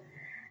kingdom,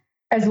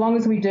 as long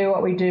as we do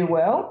what we do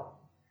well.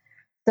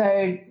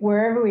 So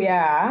wherever we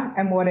are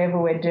and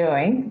whatever we're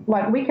doing,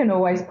 like, we can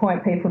always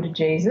point people to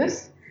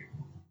Jesus.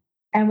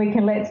 And we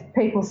can let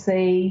people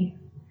see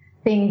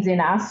things in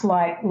us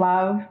like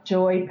love,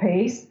 joy,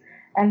 peace,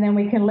 and then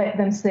we can let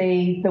them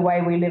see the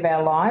way we live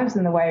our lives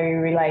and the way we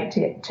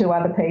relate to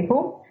other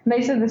people. And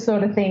these are the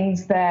sort of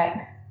things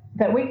that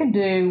we can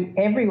do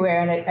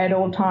everywhere and at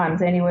all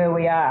times, anywhere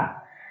we are.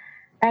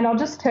 And I'll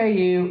just tell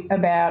you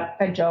about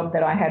a job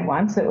that I had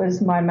once. It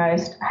was my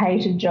most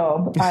hated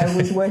job. I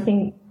was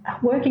working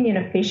in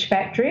a fish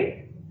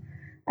factory,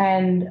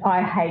 and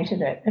I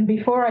hated it. And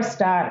before I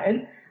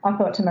started, I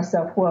thought to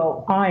myself,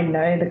 well, I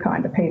know the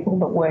kind of people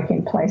that work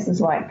in places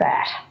like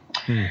that.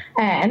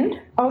 And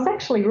I was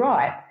actually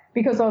right,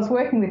 because I was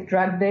working with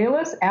drug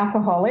dealers,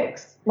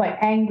 alcoholics, like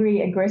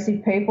angry,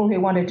 aggressive people who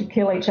wanted to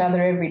kill each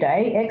other every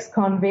day,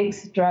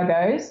 ex-convicts,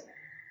 druggos.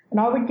 And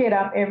I would get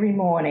up every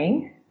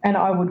morning and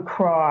I would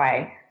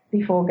cry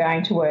before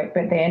going to work,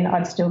 but then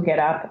I'd still get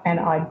up and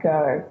I'd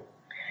go.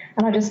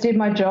 And I just did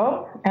my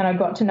job, and I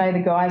got to know the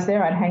guys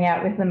there. I'd hang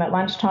out with them at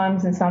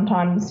lunchtimes and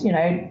sometimes, you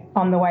know,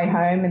 on the way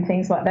home and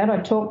things like that.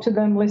 I'd talk to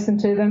them, listen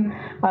to them.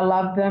 I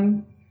loved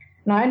them.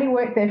 And I only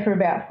worked there for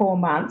about 4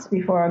 months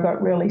before I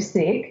got really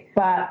sick.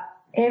 But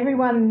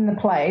everyone in the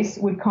place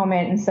would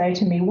comment and say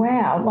to me,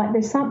 wow, like,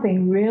 there's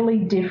something really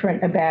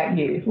different about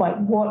you. Like,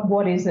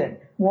 what is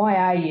it? Why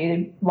are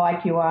you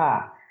like you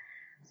are?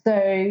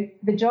 So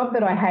the job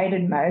that I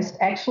hated most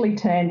actually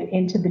turned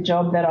into the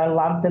job that I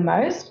loved the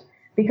most,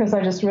 because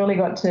I just really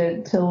got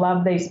to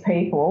love these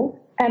people,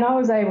 and I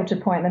was able to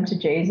point them to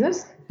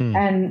Jesus.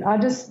 And I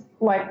just,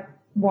 like,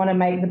 want to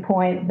make the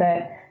point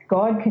that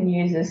God can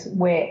use us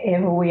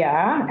wherever we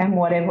are and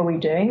whatever we're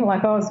doing.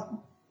 Like, I was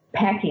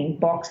packing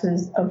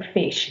boxes of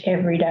fish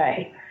every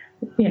day,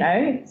 you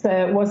know, so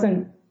it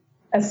wasn't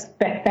a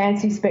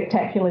fancy,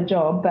 spectacular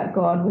job, but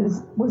God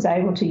was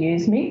able to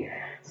use me.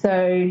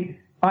 So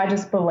I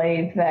just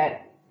believe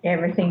that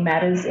everything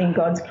matters in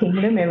God's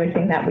kingdom.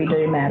 Everything that we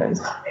do matters.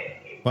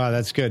 Wow,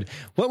 that's good.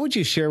 What would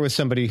you share with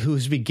somebody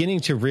who's beginning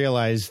to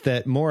realize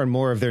that more and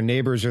more of their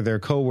neighbors or their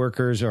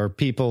coworkers or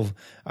people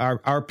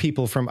are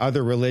people from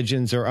other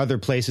religions or other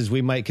places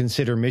we might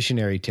consider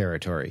missionary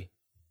territory?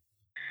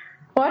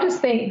 Well, I just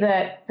think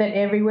that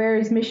everywhere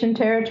is mission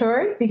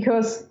territory,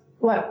 because,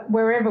 like,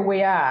 wherever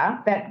we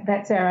are,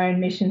 that's our own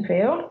mission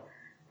field.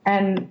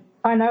 And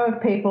I know of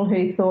people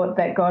who thought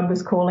that God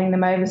was calling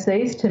them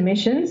overseas to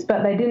missions,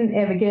 but they didn't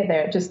ever get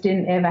there. It just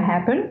didn't ever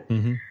happen.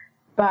 Mm-hmm.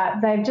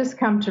 But they've just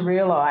come to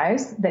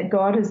realise that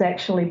God has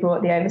actually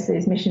brought the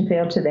overseas mission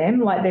field to them.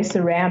 Like, they're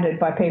surrounded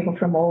by people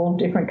from all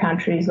different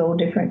countries, all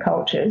different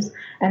cultures,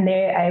 and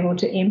they're able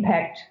to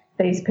impact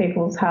these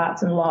people's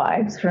hearts and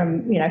lives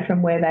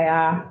from where they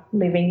are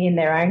living in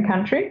their own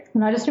country.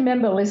 And I just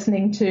remember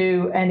listening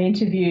to an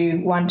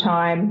interview one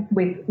time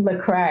with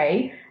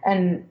Lecrae,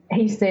 and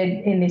he said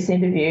in this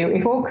interview,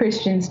 if all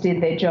Christians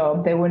did their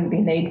job, there wouldn't be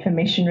need for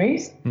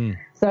missionaries.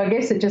 So I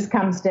guess it just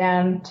comes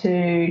down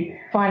to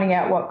finding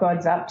out what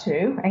God's up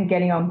to and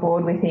getting on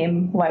board with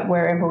him, like,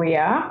 wherever we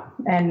are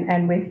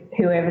and with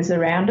whoever's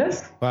around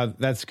us. Wow,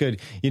 that's good.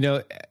 You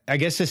know, I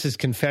guess this is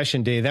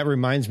Confession Day. That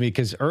reminds me,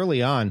 because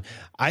early on,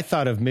 I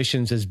thought of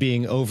missions as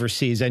being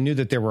overseas. I knew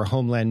that there were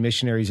homeland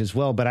missionaries as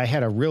well, but I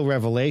had a real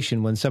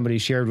revelation when somebody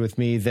shared with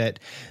me that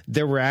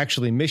there were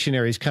actually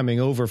missionaries coming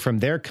over from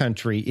their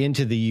country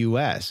into the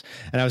U.S.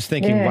 And I was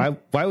thinking,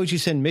 why would you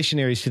send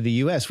missionaries to the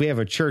U.S.? We have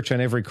a church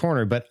on every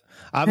corner, but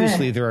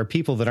obviously there are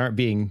people that aren't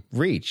being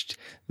reached.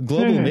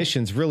 Global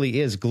missions really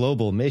is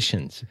global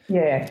missions.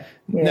 Yeah,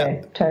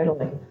 now,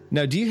 totally.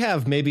 Now, do you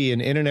have maybe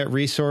an internet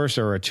resource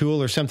or a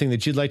tool or something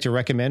that you'd like to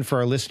recommend for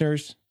our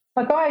listeners?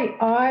 Like,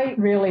 I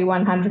really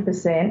 100%,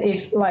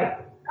 if, like,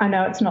 I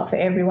know it's not for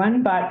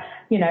everyone, but,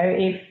 you know,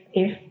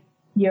 if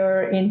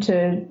you're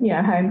into, you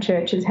know, home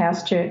churches,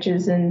 house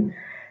churches, and,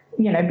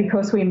 you know,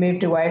 because we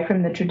moved away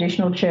from the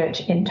traditional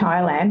church in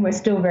Thailand, we're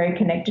still very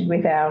connected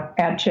with our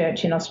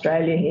church in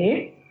Australia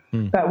here.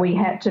 But we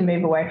had to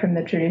move away from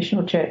the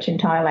traditional church in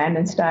Thailand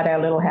and start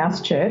our little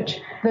house church.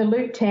 The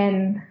Luke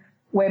 10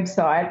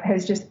 website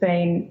has just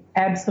been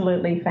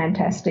absolutely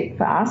fantastic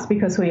for us,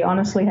 because we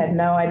honestly had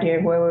no idea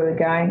where we were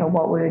going or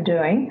what we were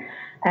doing.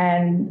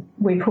 And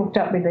we've hooked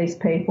up with these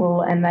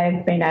people, and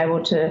they've been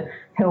able to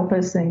help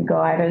us and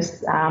guide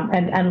us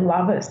and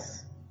love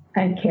us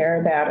and care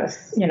about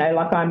us. You know,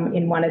 like I'm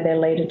in one of their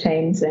leader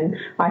teams and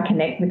I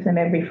connect with them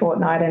every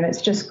fortnight, and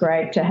it's just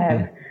great to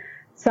have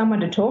someone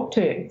to talk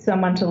to,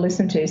 someone to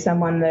listen to,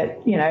 someone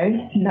that, you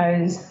know,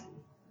 knows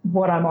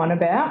what I'm on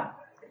about.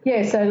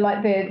 Yeah, so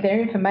like their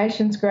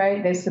information's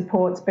great, their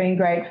support's been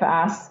great for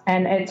us,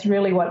 and it's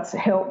really what's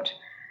helped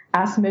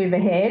us move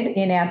ahead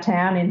in our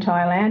town in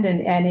Thailand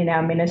and in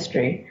our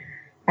ministry.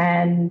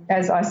 And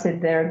as I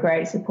said, they're a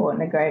great support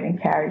and a great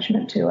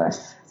encouragement to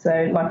us.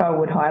 So like I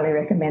would highly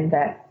recommend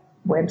that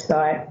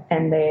website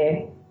and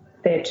their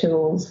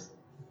tools,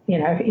 you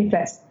know, if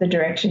that's the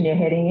direction you're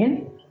heading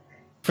in.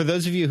 For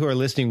those of you who are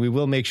listening, we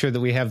will make sure that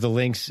we have the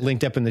links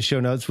linked up in the show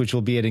notes, which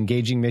will be at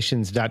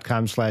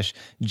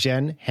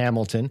engagingmissions.com/Jen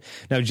Hamilton.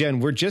 Now,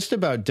 Jen, we're just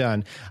about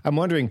done. I'm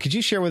wondering, could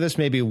you share with us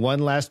maybe one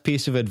last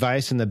piece of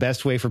advice and the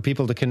best way for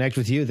people to connect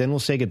with you? Then we'll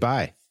say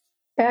goodbye.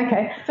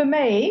 Okay. For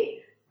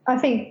me, I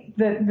think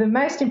the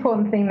most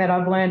important thing that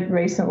I've learned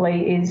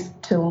recently is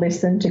to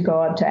listen to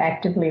God, to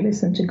actively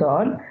listen to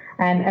God.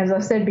 And as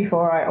I said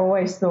before, I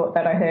always thought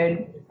that I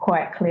heard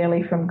quite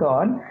clearly from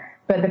God,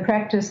 but the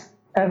practice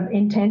of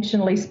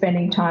intentionally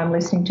spending time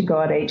listening to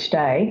God each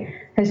day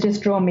has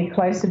just drawn me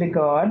closer to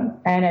God,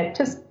 and it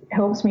just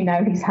helps me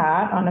know his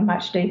heart on a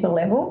much deeper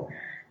level.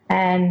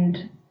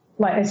 And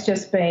like, it's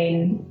just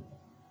been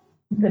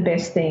the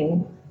best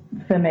thing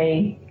for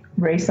me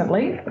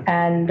recently.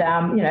 And,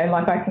 you know,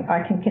 like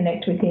I can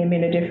connect with him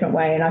in a different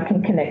way, and I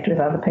can connect with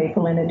other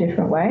people in a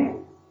different way.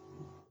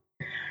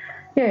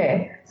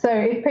 Yeah, so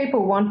if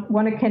people want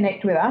to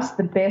connect with us,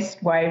 the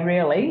best way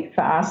really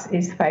for us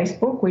is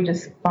Facebook. We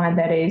just find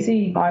that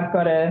easy. I've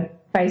got a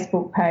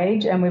Facebook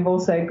page, and we've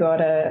also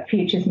got a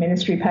Futures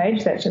Ministry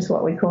page. That's just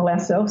what we call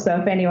ourselves. So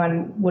if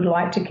anyone would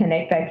like to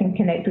connect, they can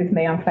connect with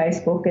me on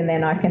Facebook, and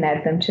then I can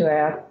add them to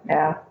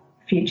our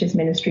Futures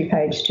Ministry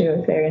page too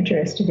if they're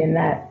interested in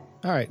that.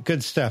 All right,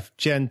 good stuff.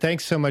 Jen,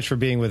 thanks so much for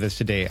being with us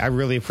today. I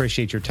really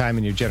appreciate your time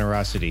and your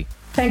generosity.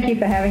 Thank you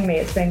for having me.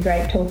 It's been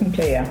great talking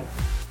to you.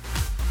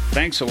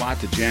 Thanks a lot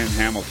to Jen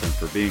Hamilton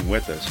for being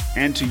with us,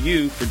 and to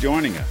you for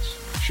joining us.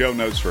 Show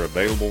notes are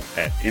available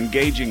at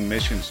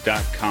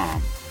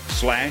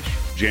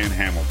engagingmissions.com/Jen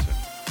Hamilton.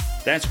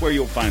 That's where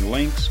you'll find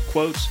links,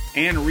 quotes,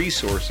 and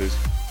resources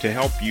to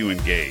help you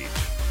engage.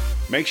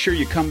 Make sure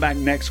you come back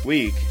next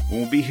week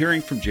when we'll be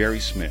hearing from Jerry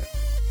Smith.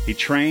 He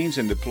trains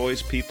and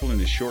deploys people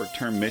into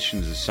short-term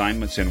missions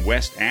assignments in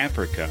West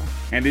Africa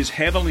and is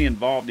heavily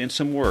involved in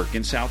some work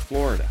in South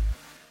Florida.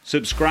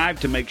 Subscribe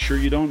to make sure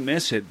you don't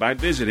miss it by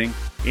visiting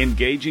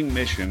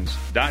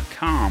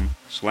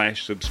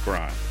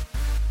engagingmissions.com/subscribe.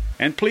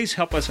 And please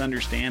help us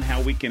understand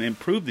how we can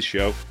improve the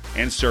show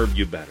and serve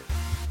you better.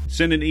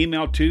 Send an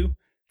email to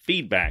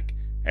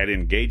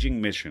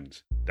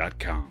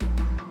feedback@engagingmissions.com.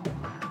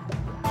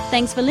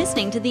 Thanks for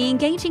listening to the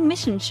Engaging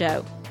Missions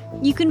Show.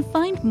 You can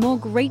find more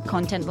great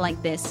content like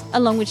this,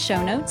 along with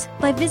show notes,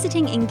 by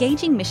visiting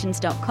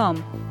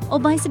engagingmissions.com or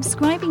by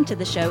subscribing to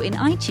the show in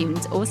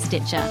iTunes or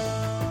Stitcher.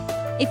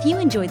 If you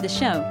enjoyed the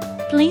show,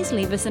 please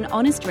leave us an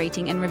honest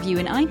rating and review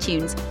in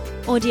iTunes.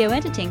 Audio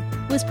editing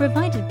was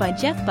provided by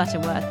Jeff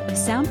Butterworth of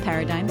Sound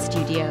Paradigm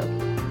Studio.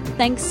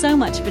 Thanks so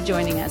much for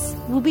joining us.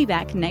 We'll be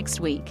back next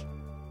week.